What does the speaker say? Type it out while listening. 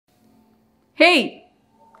Hey,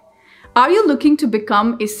 are you looking to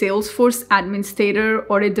become a Salesforce administrator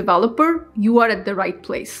or a developer? You are at the right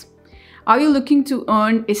place. Are you looking to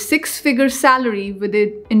earn a six-figure salary with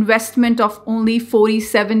an investment of only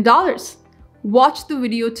 $47? Watch the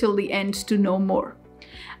video till the end to know more.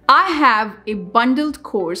 I have a bundled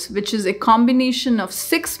course which is a combination of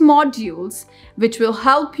 6 modules which will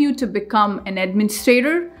help you to become an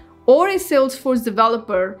administrator or a Salesforce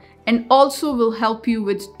developer, and also will help you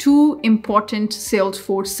with 2 important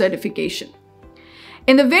Salesforce certification.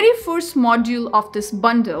 In the very first module of this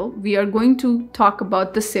bundle, we are going to talk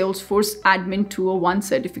about the Salesforce Admin 201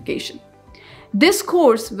 certification. This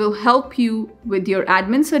course will help you with your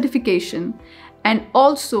admin certification and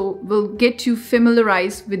also will get you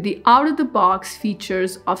familiarized with the out-of-the-box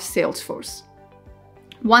features of Salesforce.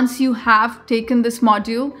 Once you have taken this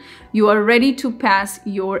module, you are ready to pass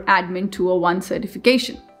your Admin 201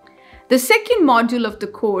 certification. The second module of the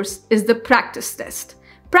course is the practice test.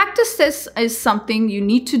 Practice test is something you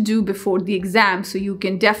need to do before the exam, so you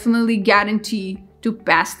can definitely guarantee to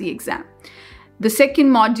pass the exam. The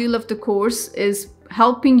second module of the course is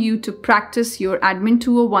helping you to practice your Admin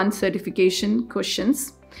 201 certification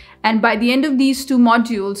questions. And by the end of these 2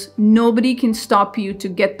 modules, nobody can stop you to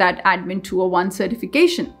get that Admin 201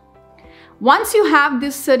 certification. Once you have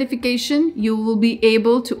this certification, you will be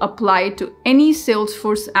able to apply to any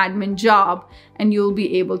Salesforce admin job and you'll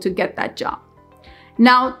be able to get that job.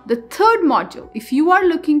 Now, the third module, if you are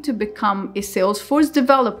looking to become a Salesforce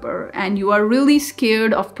developer and you are really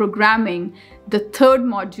scared of programming, the third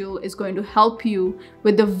module is going to help you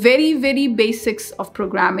with the very basics of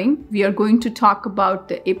programming. We are going to talk about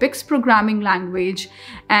the Apex programming language,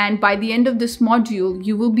 and by the end of this module,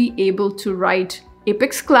 you will be able to write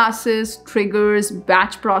Apex classes, triggers,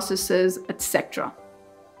 batch processes, etc.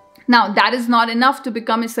 Now, that is not enough to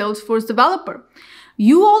become a Salesforce developer.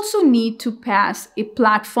 You also need to pass a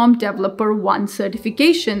Platform Developer 1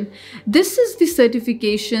 certification. This is the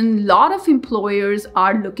certification a lot of employers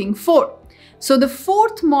are looking for. So the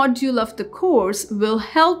fourth module of the course will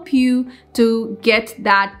help you to get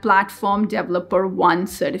that Platform Developer 1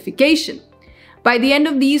 certification. By the end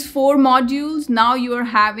of these 4 modules, now you are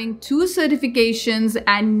having 2 certifications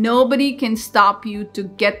and nobody can stop you to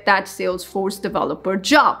get that Salesforce developer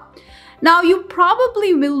job. Now, you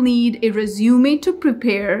probably will need a resume to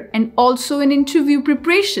prepare and also an interview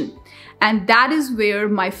preparation. And that is where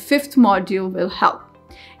my 5th module will help.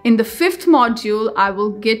 In the 5th module, I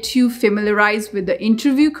will get you familiarized with the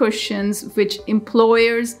interview questions which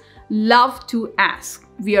employers love to ask.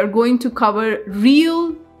 We are going to cover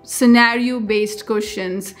real scenario-based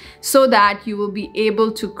questions so that you will be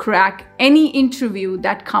able to crack any interview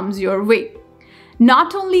that comes your way.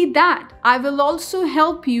 Not only that, I will also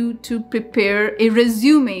help you to prepare a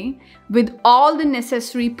resume with all the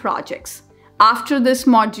necessary projects. After this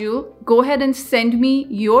module, go ahead and send me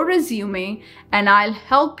your resume and I'll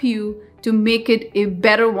help you to make it a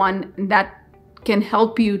better one that can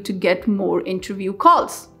help you to get more interview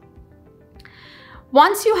calls.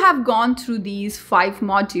 Once you have gone through these 5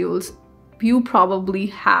 modules, you probably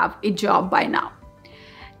have a job by now.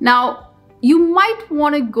 Now, you might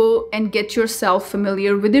want to go and get yourself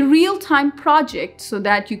familiar with a real-time project so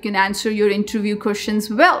that you can answer your interview questions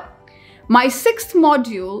well. My 6th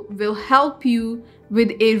module will help you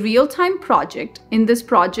with a real-time project. In this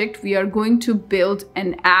project, we are going to build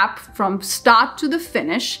an app from start to the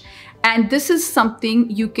finish, and this is something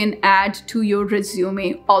you can add to your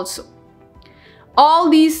resume also. All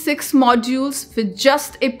these 6 modules for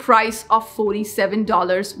just a price of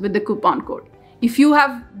 $47 with the coupon code. If you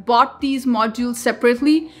have bought these modules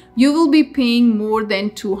separately, you will be paying more than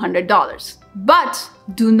 $200. But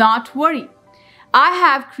do not worry. I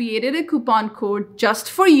have created a coupon code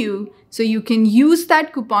just for you, so you can use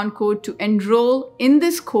that coupon code to enroll in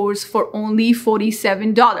this course for only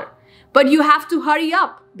 $47. But you have to hurry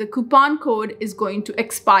up. The coupon code is going to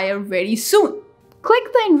expire very soon.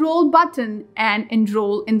 Click the enroll button and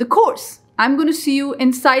enroll in the course. I'm going to see you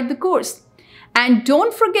inside the course. And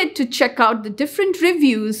don't forget to check out the different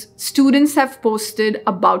reviews students have posted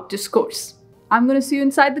about this course. I'm going to see you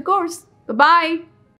inside the course. Bye-bye.